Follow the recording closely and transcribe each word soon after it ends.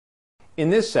In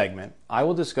this segment, I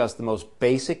will discuss the most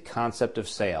basic concept of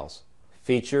sales,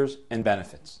 features and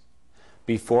benefits.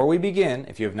 Before we begin,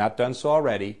 if you have not done so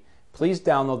already, please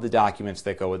download the documents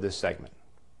that go with this segment.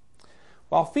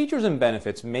 While features and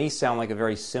benefits may sound like a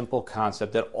very simple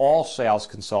concept that all sales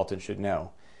consultants should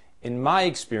know, in my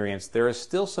experience, there is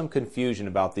still some confusion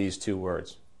about these two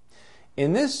words.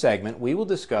 In this segment, we will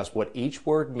discuss what each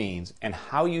word means and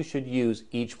how you should use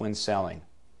each when selling.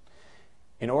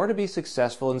 In order to be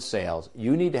successful in sales,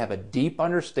 you need to have a deep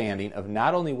understanding of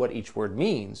not only what each word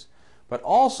means, but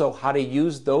also how to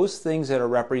use those things that are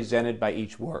represented by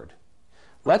each word.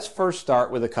 Let's first start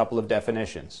with a couple of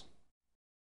definitions.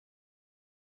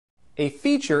 A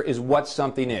feature is what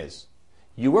something is.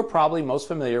 You are probably most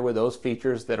familiar with those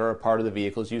features that are a part of the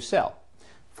vehicles you sell.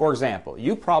 For example,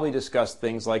 you probably discuss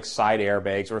things like side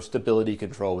airbags or stability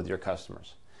control with your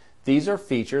customers. These are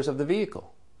features of the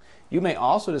vehicle. You may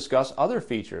also discuss other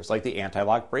features like the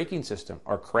anti-lock braking system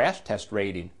or crash test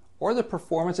rating or the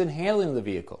performance and handling of the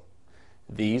vehicle.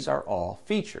 These are all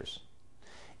features.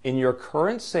 In your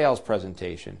current sales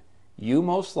presentation, you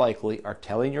most likely are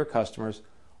telling your customers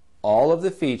all of the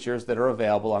features that are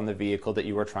available on the vehicle that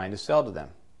you are trying to sell to them.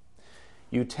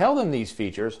 You tell them these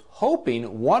features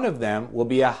hoping one of them will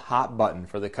be a hot button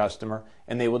for the customer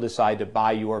and they will decide to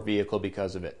buy your vehicle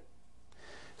because of it.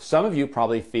 Some of you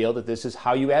probably feel that this is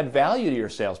how you add value to your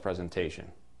sales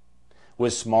presentation.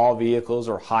 With small vehicles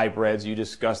or hybrids, you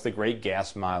discuss the great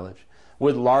gas mileage.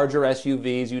 With larger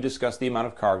SUVs, you discuss the amount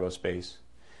of cargo space.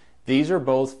 These are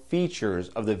both features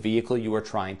of the vehicle you are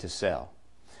trying to sell.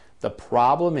 The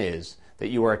problem is that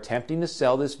you are attempting to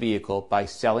sell this vehicle by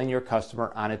selling your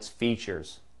customer on its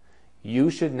features.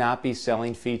 You should not be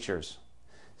selling features.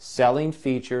 Selling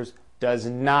features does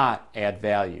not add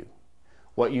value.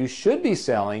 What you should be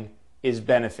selling is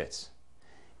benefits.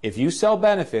 If you sell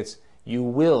benefits, you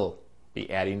will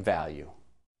be adding value.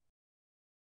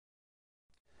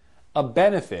 A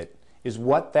benefit is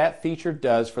what that feature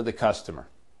does for the customer.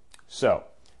 So,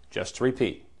 just to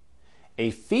repeat,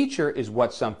 a feature is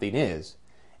what something is.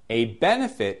 A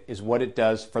benefit is what it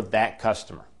does for that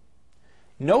customer.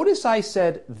 Notice I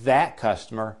said that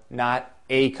customer, not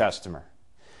a customer.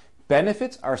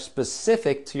 Benefits are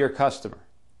specific to your customer.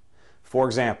 For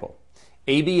example,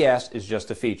 ABS is just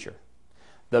a feature.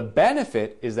 The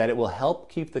benefit is that it will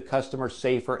help keep the customer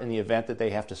safer in the event that they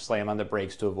have to slam on the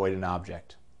brakes to avoid an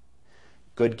object.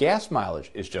 Good gas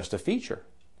mileage is just a feature.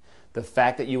 The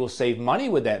fact that you will save money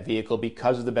with that vehicle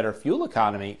because of the better fuel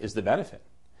economy is the benefit.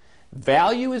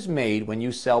 Value is made when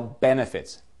you sell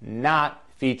benefits, not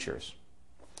features.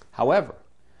 However,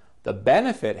 the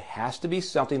benefit has to be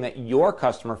something that your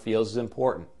customer feels is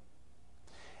important.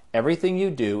 Everything you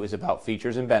do is about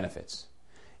features and benefits.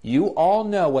 You all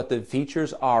know what the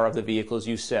features are of the vehicles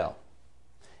you sell.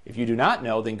 If you do not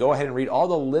know, then go ahead and read all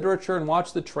the literature and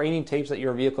watch the training tapes that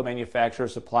your vehicle manufacturer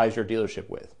supplies your dealership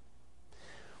with.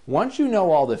 Once you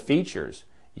know all the features,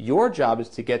 your job is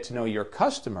to get to know your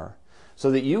customer so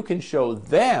that you can show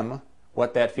them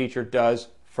what that feature does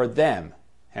for them,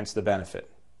 hence the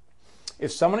benefit.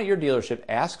 If someone at your dealership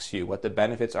asks you what the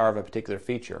benefits are of a particular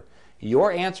feature,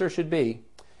 your answer should be,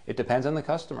 it depends on the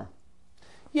customer.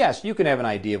 Yes, you can have an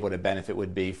idea of what a benefit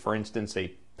would be. For instance,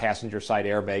 a passenger side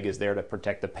airbag is there to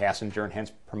protect the passenger and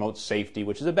hence promote safety,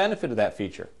 which is a benefit of that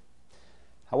feature.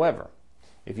 However,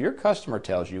 if your customer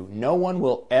tells you no one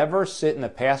will ever sit in the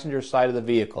passenger side of the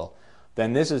vehicle,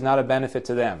 then this is not a benefit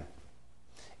to them.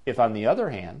 If, on the other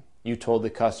hand, you told the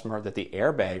customer that the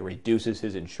airbag reduces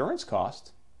his insurance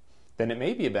costs, then it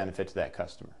may be a benefit to that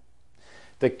customer.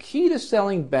 The key to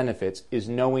selling benefits is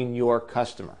knowing your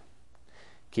customer.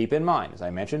 Keep in mind, as I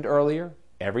mentioned earlier,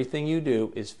 everything you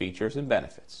do is features and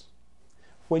benefits.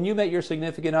 When you met your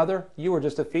significant other, you were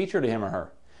just a feature to him or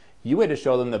her. You had to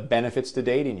show them the benefits to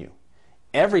dating you.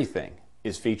 Everything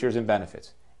is features and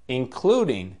benefits,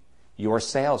 including your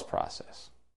sales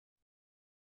process.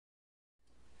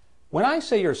 When I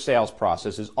say your sales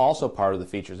process is also part of the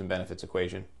features and benefits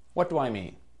equation, what do I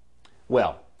mean?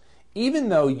 Well, even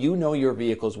though you know your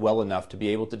vehicles well enough to be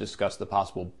able to discuss the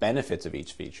possible benefits of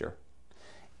each feature,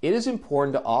 it is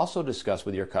important to also discuss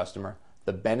with your customer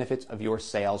the benefits of your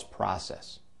sales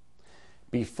process.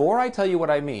 Before I tell you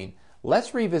what I mean,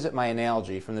 let's revisit my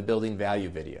analogy from the Building Value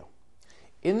video.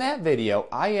 In that video,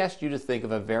 I asked you to think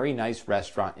of a very nice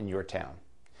restaurant in your town.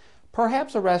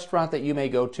 Perhaps a restaurant that you may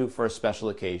go to for a special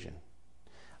occasion.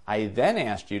 I then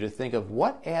asked you to think of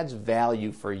what adds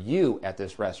value for you at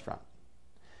this restaurant.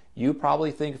 You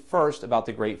probably think first about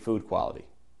the great food quality.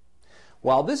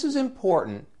 While this is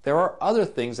important, there are other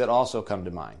things that also come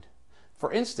to mind.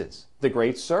 For instance, the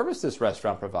great service this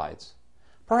restaurant provides.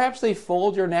 Perhaps they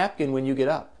fold your napkin when you get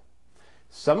up.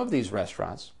 Some of these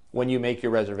restaurants, when you make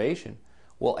your reservation,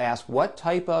 will ask what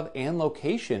type of and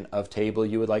location of table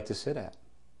you would like to sit at.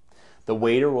 The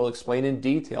waiter will explain in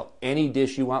detail any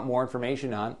dish you want more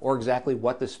information on or exactly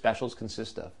what the specials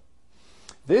consist of.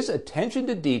 This attention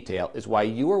to detail is why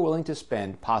you are willing to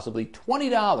spend possibly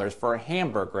 $20 for a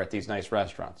hamburger at these nice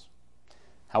restaurants.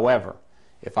 However,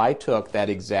 if I took that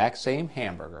exact same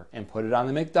hamburger and put it on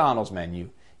the McDonald's menu,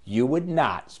 you would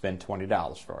not spend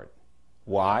 $20 for it.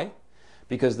 Why?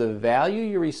 Because the value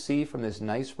you receive from this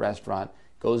nice restaurant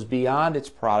goes beyond its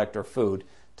product or food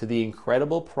to the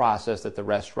incredible process that the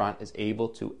restaurant is able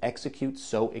to execute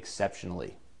so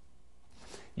exceptionally.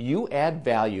 You add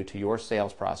value to your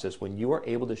sales process when you are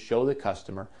able to show the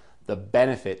customer the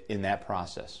benefit in that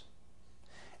process.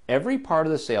 Every part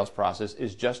of the sales process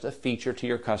is just a feature to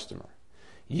your customer.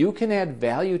 You can add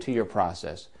value to your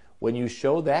process when you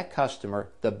show that customer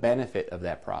the benefit of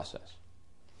that process.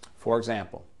 For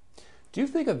example, do you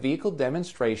think a vehicle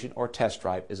demonstration or test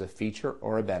drive is a feature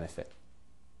or a benefit?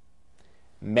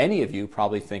 Many of you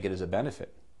probably think it is a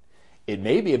benefit. It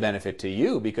may be a benefit to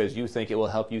you because you think it will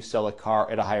help you sell a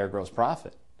car at a higher gross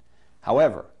profit.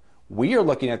 However, we are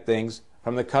looking at things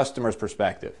from the customer's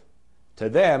perspective. To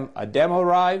them, a demo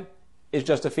ride is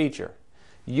just a feature.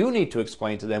 You need to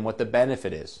explain to them what the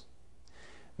benefit is.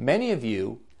 Many of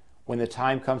you, when the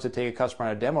time comes to take a customer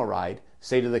on a demo ride,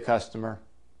 say to the customer,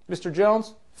 "Mr.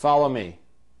 Jones, follow me."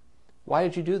 Why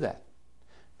did you do that?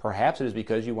 Perhaps it is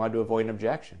because you wanted to avoid an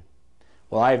objection.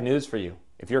 Well, I have news for you.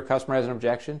 If your customer has an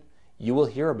objection, you will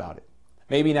hear about it.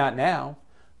 Maybe not now,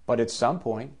 but at some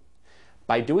point.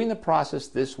 By doing the process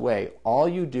this way, all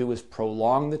you do is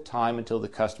prolong the time until the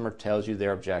customer tells you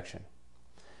their objection.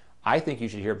 I think you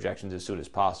should hear objections as soon as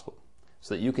possible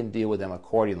so that you can deal with them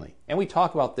accordingly. And we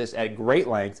talk about this at great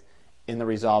length in the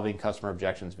Resolving Customer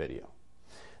Objections video.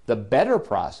 The better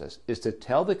process is to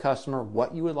tell the customer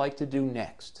what you would like to do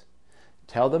next.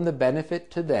 Tell them the benefit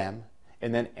to them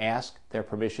and then ask their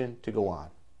permission to go on.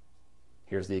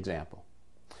 Here's the example.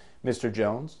 "Mr.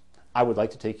 Jones, I would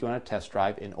like to take you on a test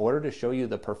drive in order to show you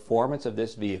the performance of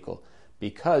this vehicle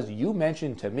because you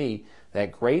mentioned to me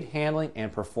that great handling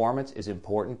and performance is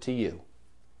important to you.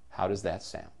 How does that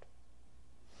sound?"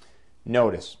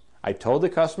 Notice, I told the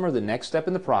customer the next step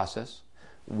in the process,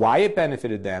 why it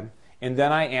benefited them, and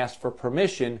then I asked for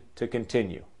permission to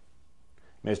continue.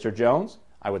 "Mr. Jones,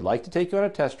 I would like to take you on a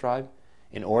test drive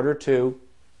in order to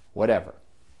whatever.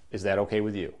 Is that okay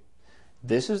with you?"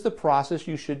 This is the process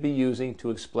you should be using to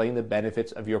explain the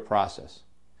benefits of your process.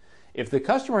 If the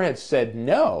customer had said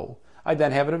no, I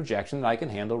then have an objection that I can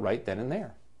handle right then and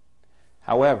there.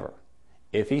 However,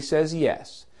 if he says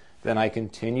yes, then I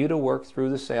continue to work through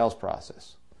the sales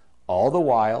process. All the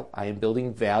while, I am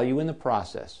building value in the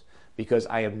process because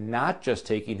I am not just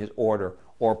taking his order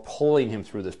or pulling him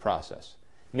through this process.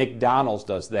 McDonald's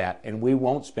does that, and we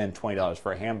won't spend $20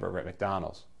 for a hamburger at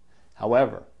McDonald's.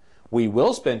 However, we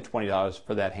will spend $20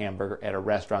 for that hamburger at a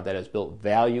restaurant that has built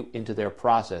value into their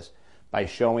process by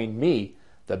showing me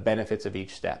the benefits of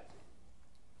each step.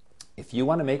 If you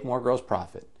want to make more gross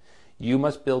profit, you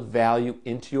must build value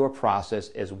into your process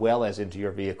as well as into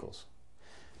your vehicles.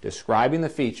 Describing the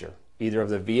feature, either of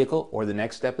the vehicle or the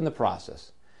next step in the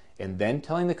process, and then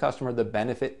telling the customer the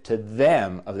benefit to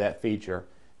them of that feature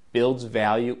builds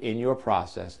value in your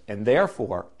process and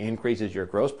therefore increases your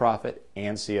gross profit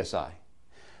and CSI.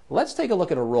 Let's take a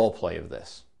look at a role play of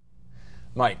this.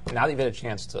 Mike, now that you've had a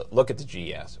chance to look at the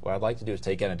GS, what I'd like to do is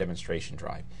take on a demonstration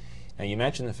drive. Now, you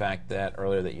mentioned the fact that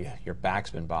earlier that your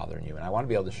back's been bothering you, and I want to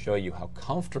be able to show you how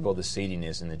comfortable the seating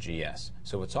is in the GS.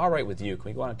 So if it's all right with you, can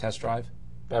we go on a test drive?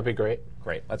 That'd be great.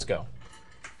 Great, let's go.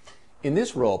 In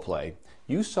this role play,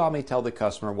 you saw me tell the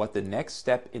customer what the next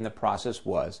step in the process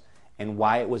was and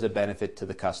why it was a benefit to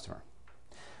the customer.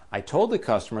 I told the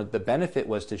customer the benefit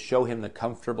was to show him the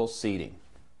comfortable seating.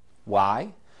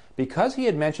 Why? Because he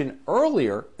had mentioned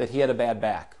earlier that he had a bad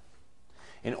back.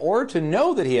 In order to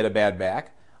know that he had a bad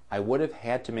back, I would have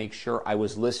had to make sure I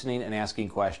was listening and asking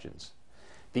questions.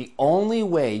 The only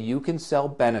way you can sell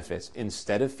benefits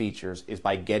instead of features is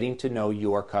by getting to know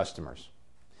your customers.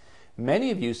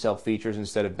 Many of you sell features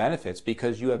instead of benefits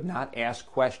because you have not asked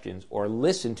questions or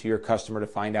listened to your customer to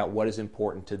find out what is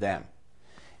important to them.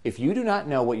 If you do not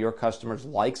know what your customers'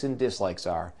 likes and dislikes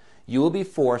are, you will be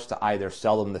forced to either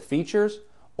sell them the features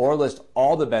or list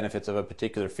all the benefits of a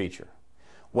particular feature.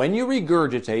 When you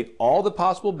regurgitate all the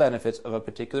possible benefits of a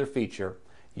particular feature,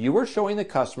 you are showing the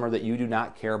customer that you do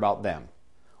not care about them.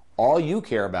 All you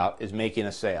care about is making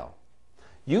a sale.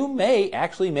 You may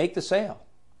actually make the sale.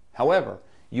 However,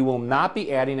 you will not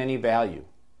be adding any value.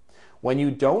 When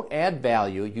you don't add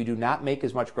value, you do not make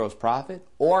as much gross profit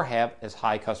or have as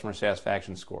high customer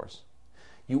satisfaction scores.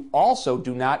 You also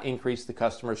do not increase the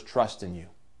customer's trust in you.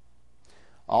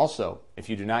 Also, if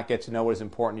you do not get to know what is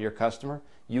important to your customer,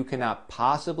 you cannot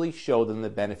possibly show them the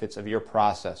benefits of your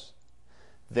process.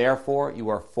 Therefore, you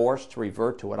are forced to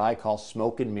revert to what I call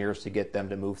smoke and mirrors to get them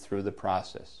to move through the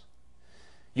process.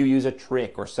 You use a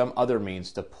trick or some other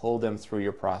means to pull them through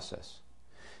your process.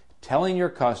 Telling your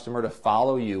customer to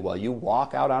follow you while you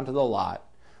walk out onto the lot,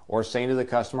 or saying to the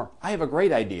customer, I have a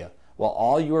great idea, while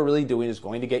all you are really doing is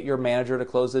going to get your manager to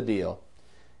close the deal,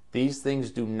 these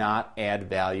things do not add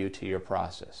value to your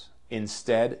process.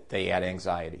 Instead, they add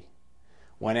anxiety.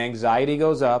 When anxiety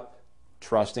goes up,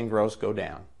 trust and growth go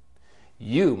down.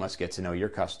 You must get to know your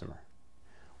customer.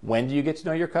 When do you get to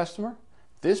know your customer?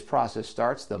 This process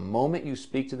starts the moment you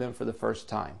speak to them for the first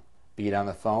time, be it on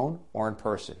the phone or in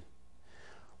person.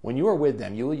 When you are with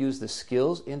them, you will use the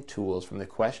skills and tools from the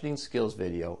questioning skills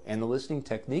video and the listening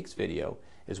techniques video,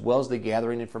 as well as the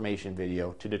gathering information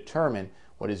video, to determine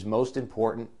what is most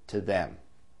important to them.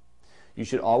 You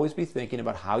should always be thinking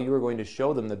about how you are going to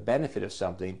show them the benefit of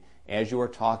something as you are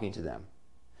talking to them.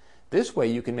 This way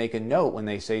you can make a note when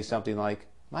they say something like,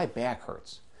 my back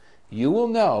hurts. You will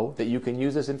know that you can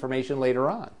use this information later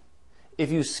on.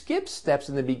 If you skip steps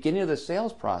in the beginning of the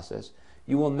sales process,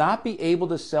 you will not be able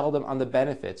to sell them on the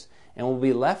benefits and will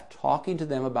be left talking to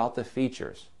them about the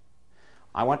features.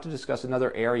 I want to discuss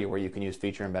another area where you can use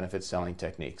feature and benefit selling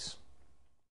techniques.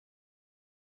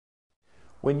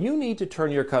 When you need to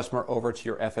turn your customer over to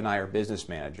your F&I or business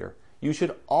manager, you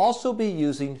should also be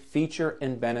using feature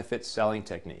and benefit selling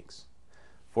techniques.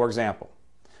 For example,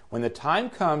 when the time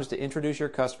comes to introduce your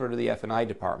customer to the F&I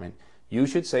department, you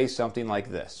should say something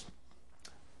like this.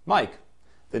 Mike,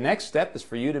 the next step is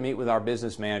for you to meet with our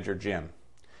business manager, Jim.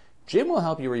 Jim will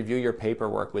help you review your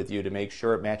paperwork with you to make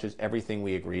sure it matches everything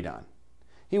we agreed on.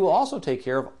 He will also take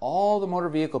care of all the motor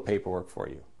vehicle paperwork for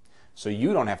you, so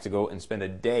you don't have to go and spend a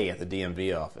day at the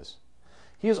DMV office.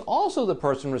 He is also the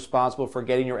person responsible for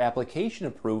getting your application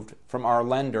approved from our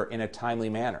lender in a timely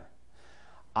manner.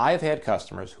 I've had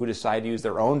customers who decide to use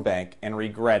their own bank and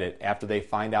regret it after they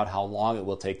find out how long it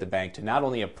will take the bank to not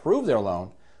only approve their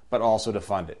loan, but also to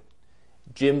fund it.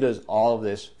 Jim does all of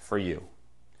this for you.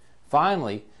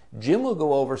 Finally, Jim will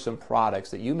go over some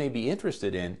products that you may be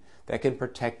interested in that can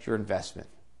protect your investment.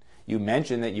 You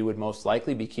mentioned that you would most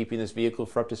likely be keeping this vehicle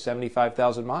for up to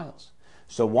 75,000 miles.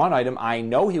 So one item I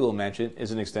know he will mention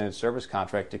is an extended service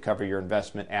contract to cover your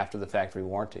investment after the factory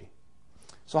warranty.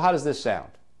 So how does this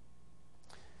sound?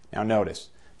 Now notice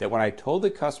that when I told the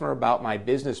customer about my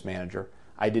business manager,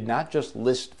 I did not just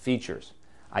list features.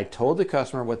 I told the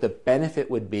customer what the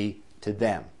benefit would be to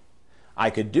them. I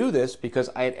could do this because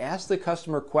I had asked the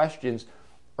customer questions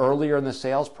earlier in the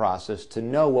sales process to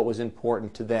know what was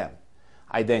important to them.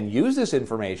 I then used this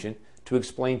information to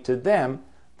explain to them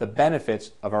the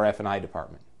benefits of our F&I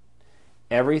department.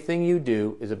 Everything you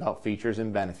do is about features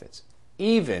and benefits,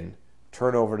 even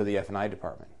turnover to the F&I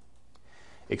department.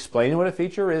 Explaining what a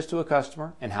feature is to a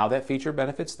customer and how that feature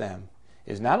benefits them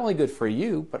is not only good for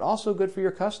you, but also good for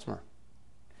your customer.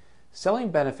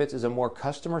 Selling benefits is a more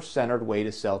customer-centered way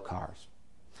to sell cars.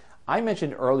 I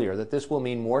mentioned earlier that this will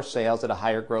mean more sales at a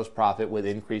higher gross profit with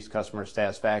increased customer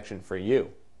satisfaction for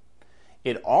you.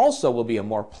 It also will be a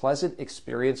more pleasant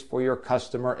experience for your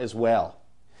customer as well.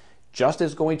 Just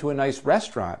as going to a nice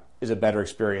restaurant is a better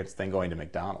experience than going to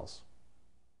McDonald's.